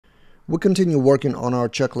We continue working on our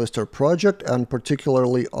checklister project and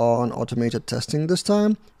particularly on automated testing this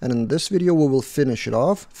time. And in this video, we will finish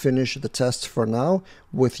the tests for now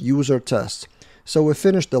with user tests. So we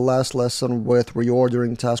finished the last lesson with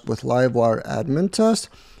reordering task with Livewire admin test.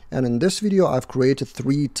 And in this video, I've created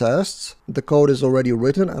 3 tests. The code is already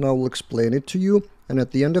written and I will explain it to you. And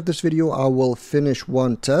at the end of this video, I will finish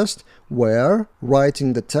one test where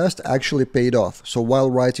writing the test actually paid off. So while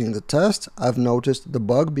writing the test, I've noticed the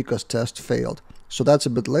bug because test failed. So that's a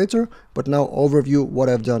bit later, but now overview what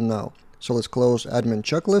I've done now. So let's close admin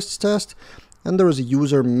checklists test. And there is a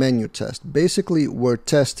user menu test. Basically, we're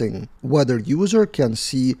testing whether user can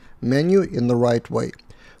see menu in the right way.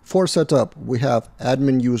 For setup, we have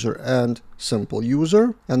admin user and simple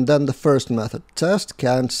user, and then the first method, test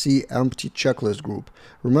can't see empty checklist group.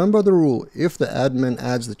 Remember the rule, if the admin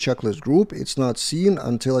adds the checklist group, it's not seen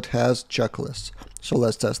until it has checklists. So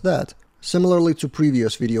let's test that. Similarly to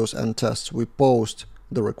previous videos and tests, we post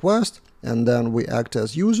the request, and then we act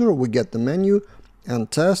as user, we get the menu, and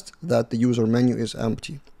test that the user menu is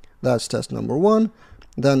empty. That's test number 1.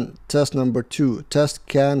 Then test number 2, test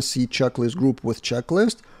can see checklist group with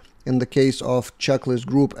checklist. In the case of checklist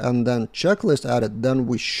group and then checklist added, then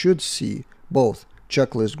we should see both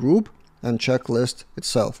checklist group and checklist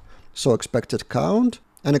itself. So expected count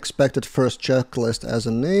and expected first checklist as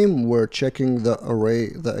a name, we're checking the array,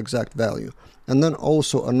 the exact value. And then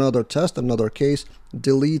also another test, another case,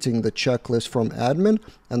 deleting the checklist from admin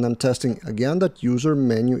and then testing again that user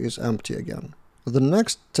menu is empty again. The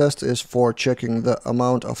next test is for checking the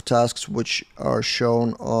amount of tasks which are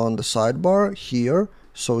shown on the sidebar here.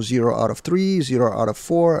 So 0 out of 3, 0 out of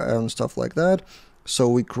 4, and stuff like that. So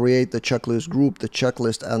we create the checklist group, the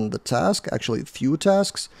checklist, and the task, actually few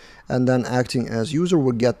tasks, and then acting as user,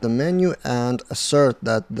 we get the menu and assert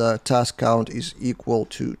that the task count is equal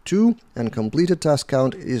to 2 and completed task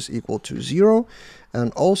count is equal to 0.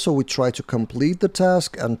 And also we try to complete the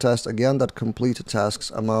task and test again that completed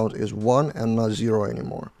tasks amount is 1 and not 0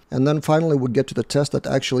 anymore. And then finally we get to the test that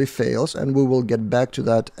actually fails, and we will get back to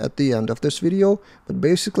that at the end of this video. But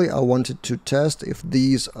basically I wanted to test if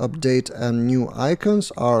these update and new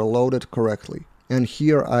icons are loaded correctly. And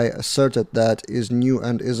here I asserted that is new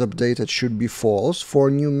and is updated should be false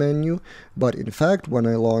for new menu. But in fact, when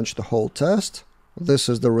I launched the whole test, this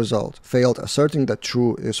is the result. Failed asserting that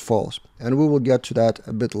true is false. And we will get to that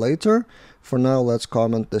a bit later. For now, let's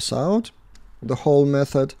comment this out, the whole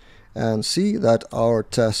method, and see that our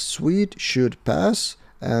test suite should pass.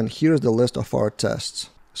 And here's the list of our tests.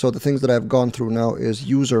 So the things that I've gone through now is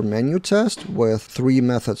user menu test with 3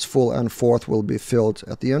 methods, full and fourth will be filled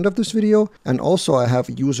at the end of this video. And also I have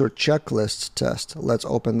user checklist test. Let's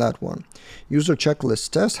open that one. User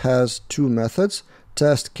checklist test has 2 methods.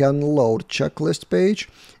 Test can load checklist page,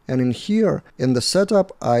 and in here in the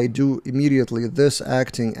setup I do immediately this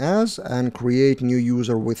acting as and create new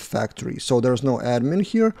user with factory. So there's no admin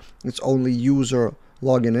here, it's only user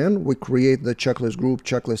logging in. We create the checklist group,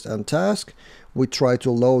 checklist, and task. We try to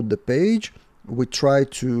load the page. We try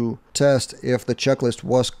to test if the checklist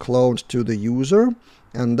was cloned to the user.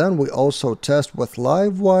 And then we also test with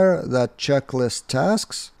Livewire that checklist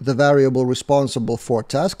tasks, the variable responsible for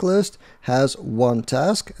task list, has 1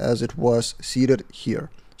 task as it was seeded here.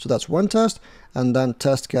 So that's 1 test. And then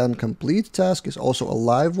test can complete task is also a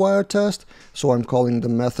Livewire test. So I'm calling the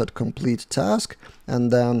method complete task.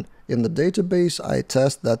 And then in the database, I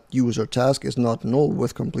test that user task is not null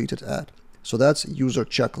with completed add. So that's user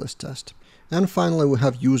checklist test. And finally, we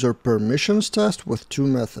have user permissions test with 2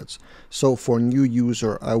 methods. So for new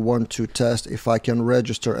user, I want to test if I can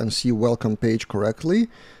register and see welcome page correctly.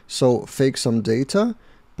 So fake some data,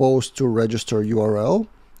 post to register URL,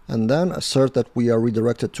 and then assert that we are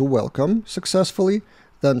redirected to welcome successfully.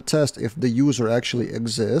 Then test if the user actually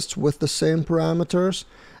exists with the same parameters,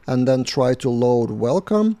 and then try to load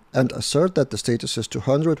welcome and assert that the status is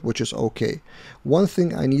 200, which is okay. One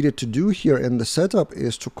thing I needed to do here in the setup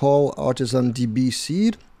is to call artisandb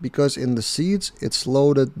seed, because in the seeds it's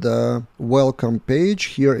loaded the welcome page.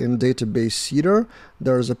 Here in database seeder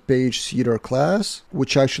there's a page seeder class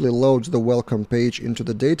which actually loads the welcome page into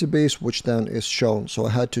the database, which then is shown. So I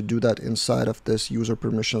had to do that inside of this user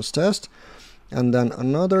permissions test. And then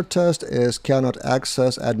another test is cannot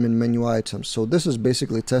access admin menu items. So this is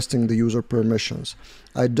basically testing the user permissions.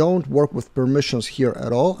 I don't work with permissions here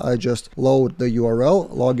at all. I just load the URL,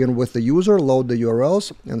 log in with the user, load the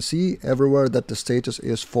URLs, and see everywhere that the status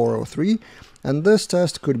is 403. And this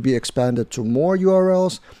test could be expanded to more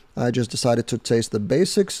URLs. I just decided to test the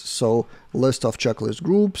basics. So list of checklist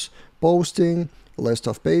groups, posting, list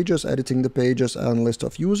of pages, editing the pages, and list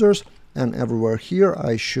of users. And everywhere here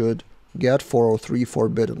I should get 403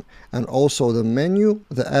 forbidden. And also the menu,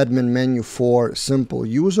 the admin menu for simple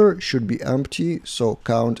user should be empty, so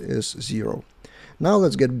count is 0. Now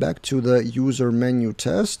let's get back to the user menu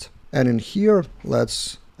test, and in here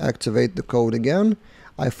let's activate the code again.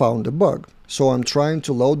 I found a bug. So I'm trying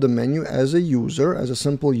to load the menu as a user, as a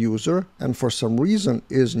simple user, and for some reason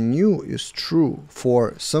isNew is true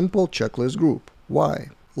for simple checklist group. Why?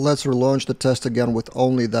 Let's relaunch the test again with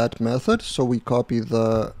only that method. So we copy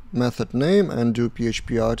the method name and do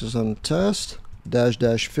PHPArtisan test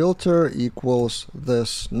 -- filter equals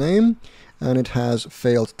this name, and it has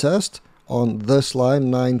failed test on this line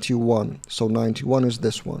 91. So 91 is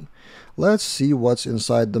this one. Let's see what's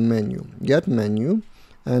inside the menu. Get menu,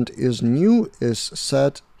 and isNew is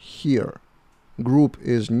set here. Group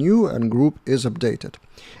is new and group is updated.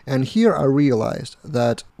 And here I realized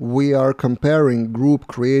that we are comparing group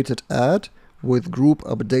created at with group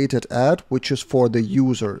updated at, which is for the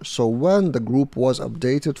user. So when the group was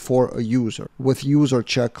updated for a user with user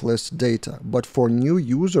checklist data, but for new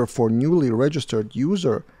user, for newly registered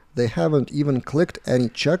user, they haven't even clicked any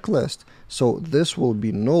checklist, so this will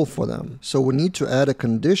be null for them. So we need to add a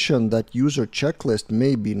condition that user checklist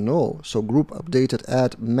may be null. So group updated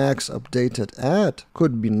at max updated at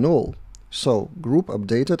could be null. So group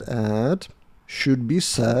updated at should be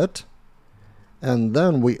set, and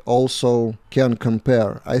then we also can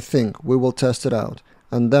compare. I think we will test it out.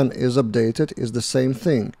 And then is updated is the same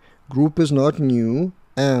thing. Group is not new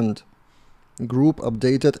and group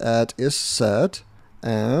updated at is set,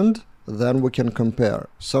 and then we can compare,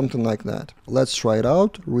 something like that. Let's try it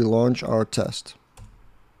out, relaunch our test.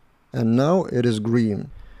 And now it is green.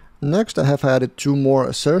 Next, I have added 2 more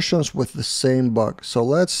assertions with the same bug. So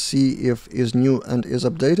let's see if isNew and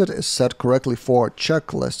isUpdated is set correctly for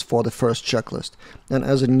checklist, for the first checklist. And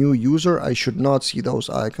as a new user, I should not see those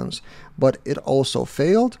icons, but it also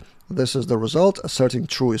failed. This is the result, asserting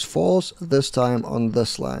true is false, this time on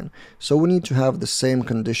this line. So we need to have the same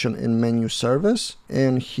condition in menu service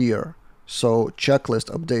and here. So checklist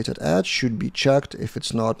updated at should be checked if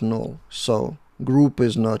it's not null. So group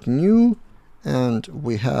is not new, and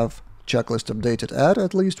we have checklist updated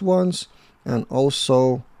at least once, and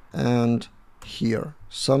also and here,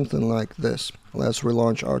 something like this. Let's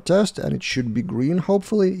relaunch our test and it should be green,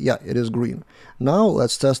 hopefully. Yeah, it is green. Now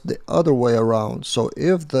let's test the other way around. So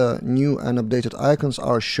if the new and updated icons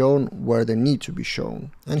are shown where they need to be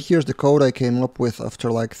shown. And here's the code I came up with after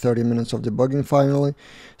like 30 minutes of debugging finally.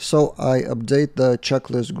 So I update the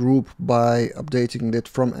checklist group by updating it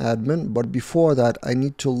from admin, but before that I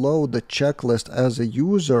need to load the checklist as a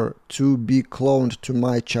user to be cloned to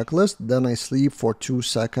my checklist. Then I sleep for 2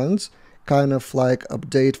 seconds. Kind of like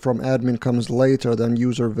update from admin comes later than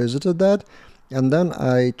user visited that, and then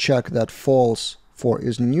I check that false for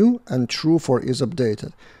isNew and true for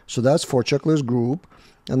isUpdated. So that's for checklist group.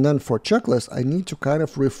 And then for checklist, I need to kind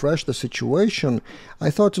of refresh the situation.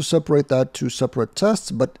 I thought to separate that to separate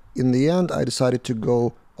tests, but in the end I decided to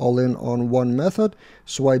go all in on one method.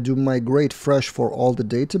 So I do migrate fresh for all the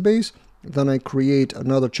database, then I create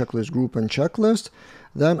another checklist group and checklist,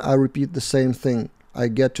 then I repeat the same thing. I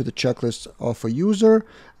get to the checklist of a user,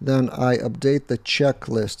 then I update the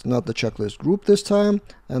checklist, not the checklist group this time,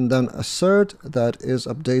 and then assert that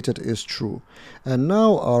isUpdated is true. And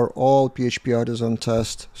now our all PHPArtisan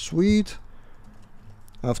test suite,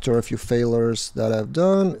 after a few failures that I've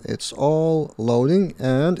done, it's all loading,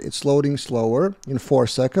 and it's loading slower in 4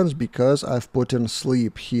 seconds because I've put in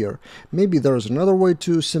sleep here. Maybe there's another way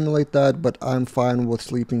to simulate that, but I'm fine with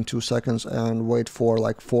sleeping 2 seconds and wait for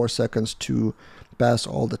like 4 seconds to pass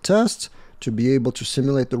all the tests to be able to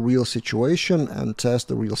simulate the real situation and test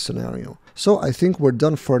the real scenario. So I think we're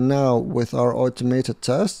done for now with our automated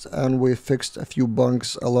tests, and we fixed a few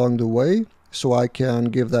bugs along the way. So I can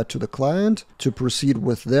give that to the client to proceed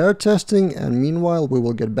with their testing, and meanwhile we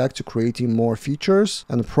will get back to creating more features,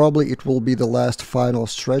 and probably it will be the last final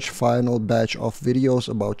stretch, final batch of videos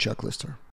about Checklister.